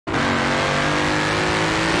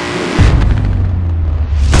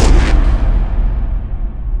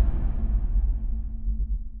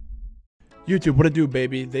YouTube, what it do,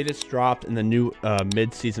 baby? They just dropped in the new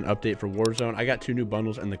mid-season update for Warzone. I got 2 new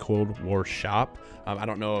bundles in the Cold War shop. I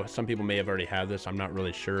don't know, some people may have already had this, I'm not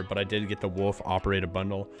really sure, but I did get the Wolf Operator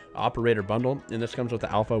bundle, and this comes with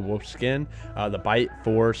the Alpha Wolf skin, the Bite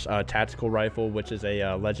Force tactical rifle, which is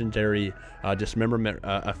a legendary dismemberment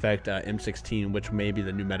effect M16, which may be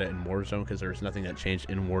the new meta in Warzone because there's nothing that changed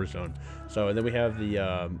in Warzone. So and then we have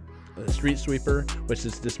the Street Sweeper, which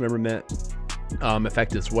is dismemberment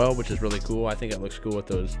effect as well, which is really cool. I think it looks cool with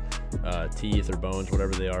those teeth or bones,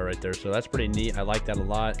 whatever they are right there. So that's pretty neat. I like that a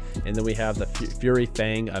lot. And then we have the Fury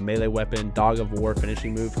Fang, a melee weapon, Dog of War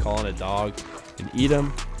finishing move, calling a dog and eat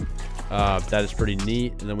him. That is pretty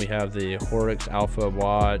neat. And then we have the RhodekILL Alpha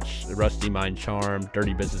Watch, the Rusty Mind Charm,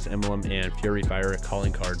 Dirty Business Emblem, and Fury Fire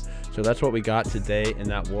calling card. So that's what we got today in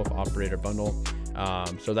that Wolf Operator bundle.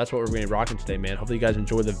 So that's what we're going to be rocking today, man. Hopefully you guys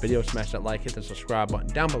enjoyed the video. Smash that like, hit the subscribe button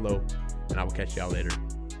down below, and I will catch y'all later.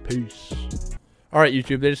 Peace. All right,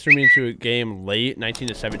 YouTube, they just threw me into a game late, 19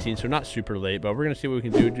 to 17, so not super late, but we're going to see what we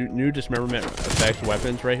can do. New dismemberment effects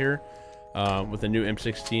weapons right here with the new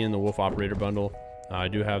M16 and the Wolf Operator bundle. I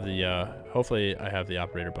do have the, hopefully I have the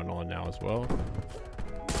Operator bundle on now as well.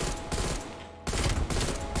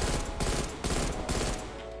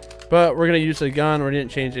 But we're going to use the gun. We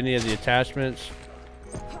didn't change any of the attachments.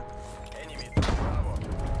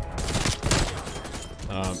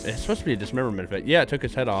 It's supposed to be a dismemberment effect. Yeah, it took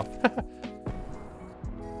his head off.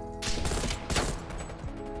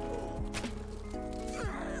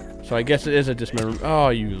 So I guess it is a dismemberment. Oh,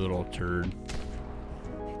 you little turd.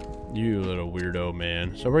 You little weirdo,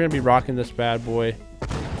 man. So we're going to be rocking this bad boy.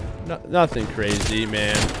 Nothing crazy,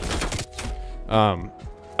 man.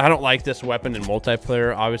 I don't like this weapon in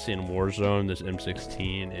multiplayer. Obviously in Warzone, this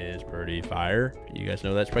M16 is pretty fire. You guys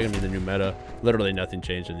know that's probably going to be the new meta. Literally nothing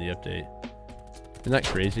changed in the update. Isn't that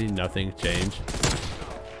crazy? Nothing changed.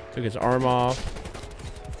 Took his arm off.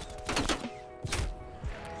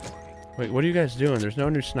 Wait, what are you guys doing? There's no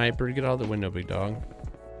new sniper. Get out of the window, big dog.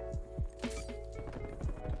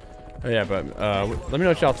 Oh yeah, but let me know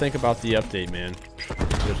what y'all think about the update, man.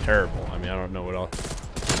 It was terrible. I mean, I don't know what else.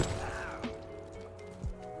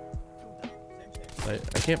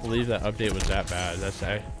 I can't believe that update was that bad. It's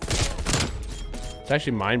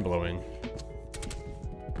actually mind-blowing.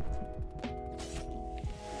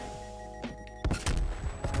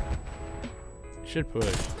 Should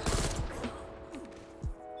push.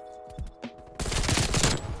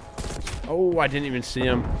 Oh, I didn't even see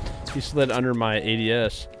him. He slid under my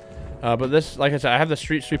ADS. But this, like I said, I have the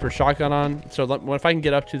Street Sweeper shotgun on. So if I can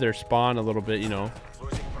get up to their spawn a little bit, you know.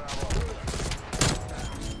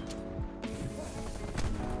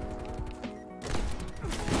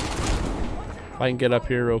 If I can get up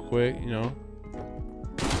here real quick, you know.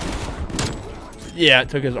 Yeah, it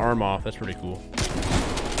took his arm off. That's pretty cool.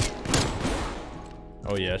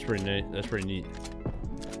 Oh yeah, that's pretty neat. That's pretty neat.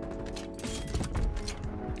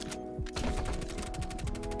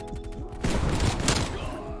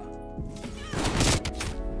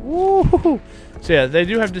 Woo! So yeah, they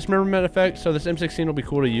do have dismemberment effects, so this M16 will be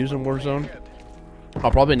cool to use in Warzone.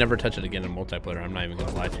 I'll probably never touch it again in multiplayer. I'm not even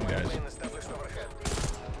gonna lie to you guys.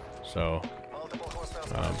 So,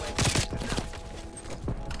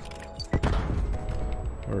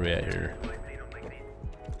 where are we at here?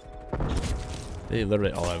 They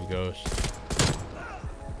literally all have ghosts.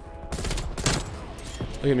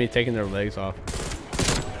 Look at me taking their legs off.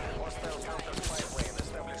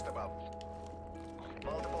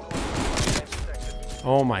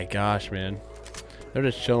 Oh my gosh, man. They're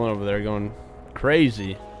just chilling over there going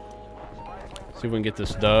crazy. See if we can get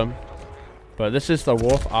this dub. But this is the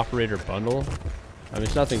Wolf Operator bundle. I mean,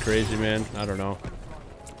 it's nothing crazy, man. I don't know.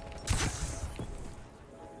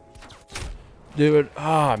 Dude,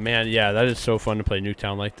 ah, man, yeah, that is so fun to play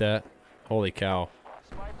Nuketown like that. Holy cow.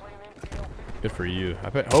 Good for you.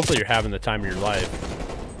 Hopefully you're having the time of your life.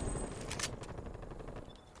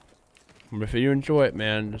 If you enjoy it,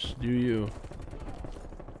 man, just do you.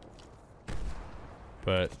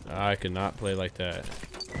 But I could not play like that.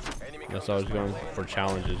 Unless I was going for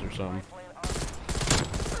challenges or something.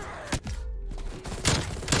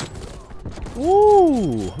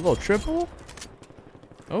 Ooh, a little triple?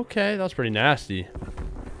 Okay, that was pretty nasty.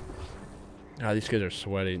 Ah, these guys are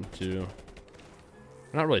sweating too.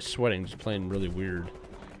 They're not really sweating, just playing really weird.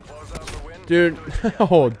 Dude,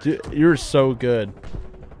 oh, dude, you're so good.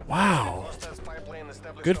 Wow.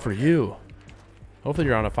 Good for you. Hopefully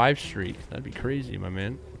you're on a 5 streak. That'd be crazy, my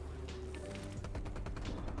man.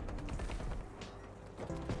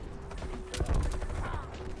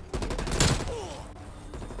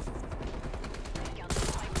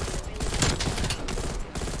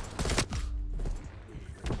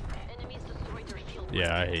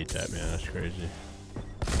 Yeah, I hate that, man. That's crazy.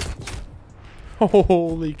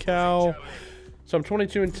 Holy cow. So I'm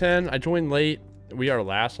 22 and 10. I joined late. We are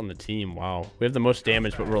last on the team. Wow. We have the most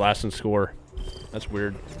damage, but we're last in score. That's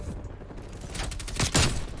weird.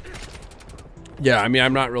 Yeah, I mean,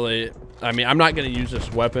 I'm not going to use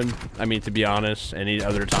this weapon, I mean, to be honest, any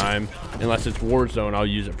other time. Unless it's Warzone, I'll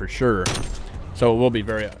use it for sure. So it will be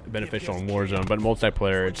very beneficial in Warzone, but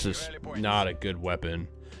multiplayer, it's just not a good weapon,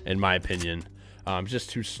 in my opinion. It's just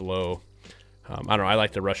too slow. I don't know, I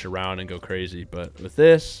like to rush around and go crazy, but with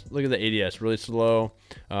this, look at the ADS, really slow,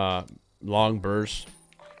 long burst.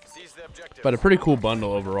 But a pretty cool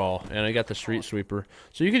bundle overall, and I got the Street Sweeper.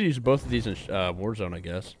 So you could use both of these in Warzone, I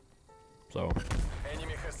guess. So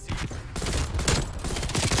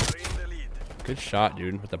good shot,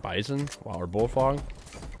 dude, with the Bison. Wow, or Bullfrog.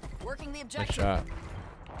 Nice shot.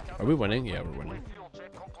 Are we winning? Yeah, we're winning.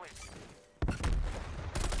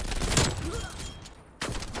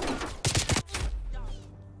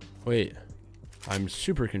 Wait, I'm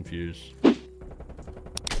super confused. What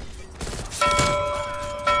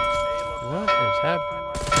is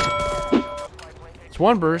happening? It's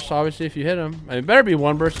one burst, obviously, if you hit him. I mean, it better be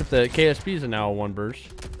one burst if the KSP is now a one burst.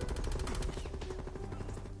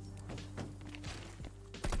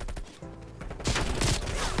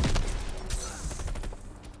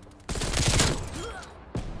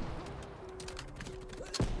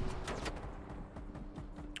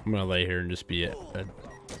 I'm gonna lay here and just be it.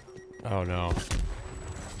 Oh no.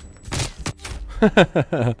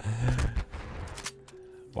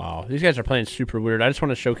 Wow, these guys are playing super weird. I just want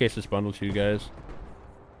to showcase this bundle to you guys.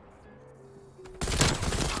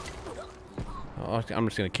 Oh, I'm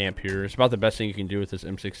just gonna camp here. It's about the best thing you can do with this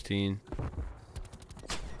M16.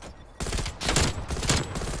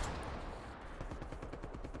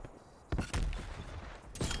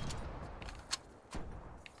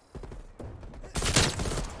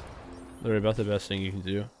 Literally about the best thing you can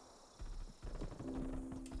do.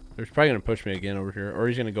 They're probably gonna push me again over here, or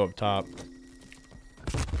he's gonna go up top.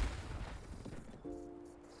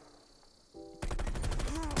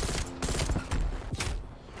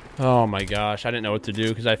 Oh my gosh, I didn't know what to do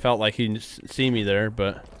because I felt like he'd see me there,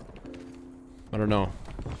 but I don't know.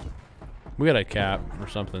 We got a cap or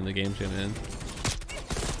something. The game's gonna end.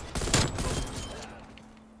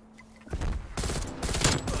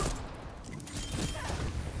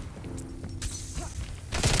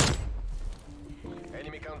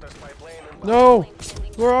 No!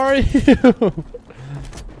 Where are you?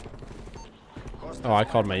 Oh, I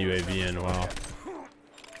called my UAV in. Wow.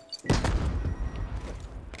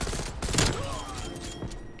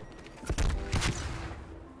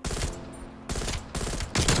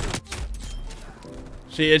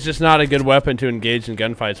 See, it's just not a good weapon to engage in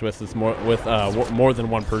gunfights with more than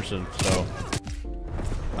one person. So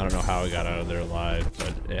I don't know how I got out of there alive,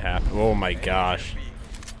 but it happened. Oh my gosh.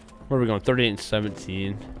 Where are we going? 38 and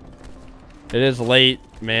 17. It is late,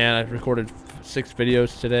 man. I've recorded 6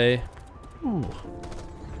 videos today. Ooh.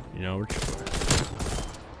 You know, we're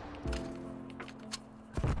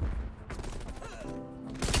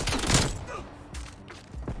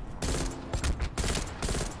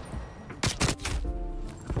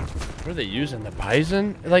what are they using? The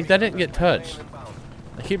Bison? Like, that didn't get touched.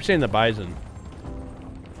 I keep saying the Bison.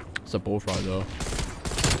 It's a Bullfrog, though.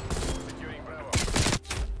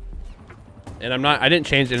 And I didn't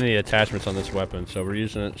change any of the attachments on this weapon, so we're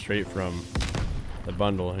using it straight from the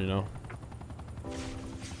bundle, you know.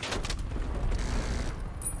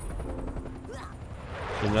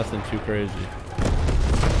 So nothing too crazy.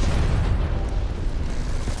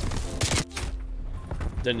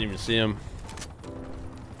 Didn't even see him.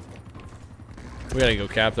 We gotta go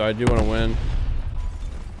cap though. I do want to win.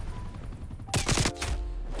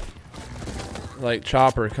 Like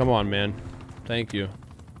Chopper, come on, man. Thank you.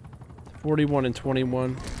 41 and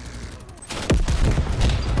 21.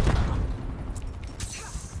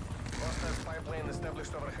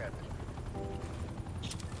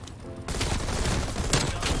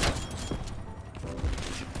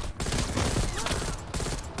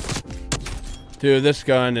 Dude, this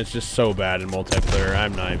gun is just so bad in multiplayer.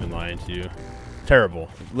 I'm not even lying to you.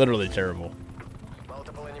 Terrible. Literally terrible.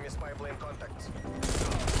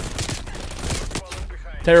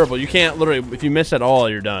 Terrible. You can't literally, if you miss at all,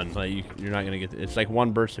 you're done. Like you're not gonna get. It's like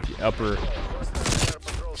one burst if you upper.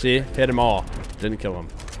 See, hit them all. Didn't kill him.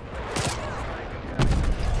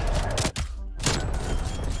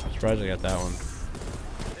 Surprised I got that one.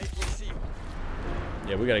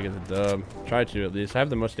 Yeah, we gotta get the dub. Try to at least. I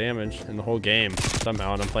have the most damage in the whole game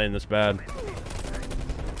somehow, and I'm playing this bad.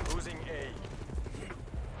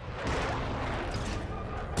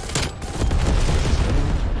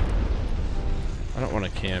 I don't want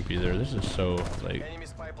to camp either. This is so like.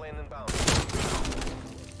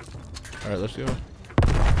 All right, let's go.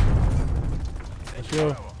 Let's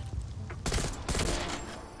go.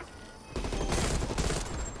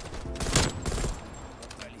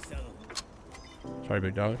 Sorry,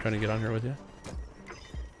 big dog. Trying to get on here with you.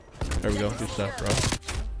 There we go. Good stuff, bro.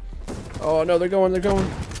 Oh no, they're going. They're going.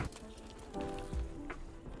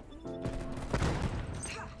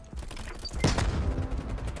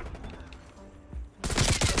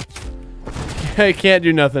 I can't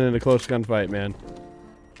do nothing in a close gunfight, man.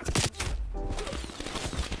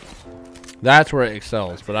 That's where it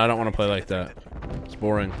excels, but I don't want to play like that. It's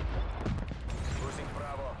boring.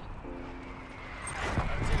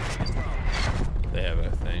 They have a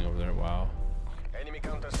thing over there. Wow.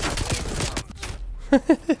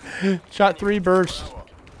 Shot 3 bursts.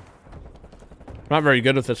 I'm not very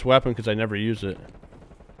good with this weapon because I never use it.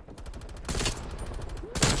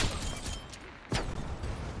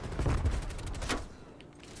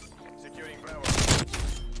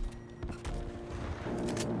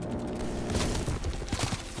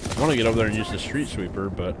 I want to get over there and use the street sweeper,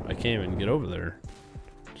 but I can't even get over there.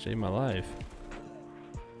 Save my life.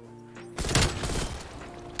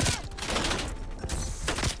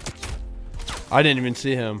 I didn't even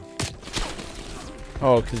see him.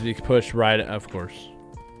 Oh, because he pushed right, of course.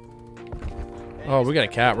 Oh, we got a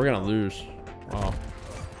cat. We're going to lose. Wow.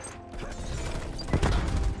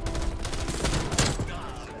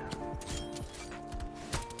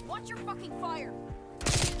 Watch your fucking fire.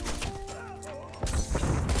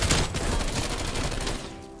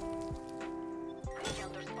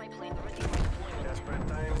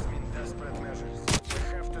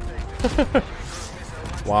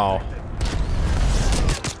 Wow.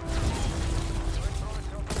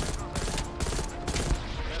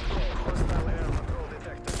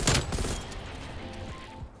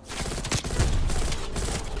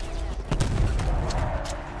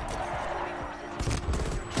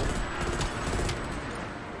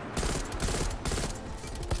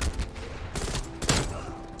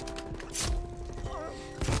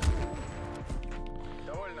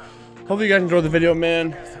 Hopefully you guys enjoyed the video,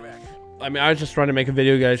 man. I mean, I was just trying to make a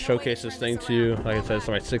video, guys, showcase this thing to you. Like I said, it's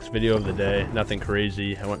my 6th video of the day. Nothing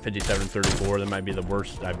crazy. I went 57-34. That might be the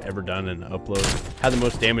worst I've ever done in an upload. Had the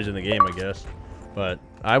most damage in the game, I guess. But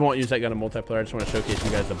I won't use that gun in multiplayer. I just want to showcase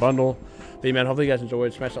you guys the bundle. But yeah, man, hopefully you guys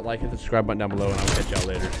enjoyed. Smash that like, hit the subscribe button down below, and I'll catch y'all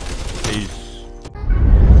later. Peace.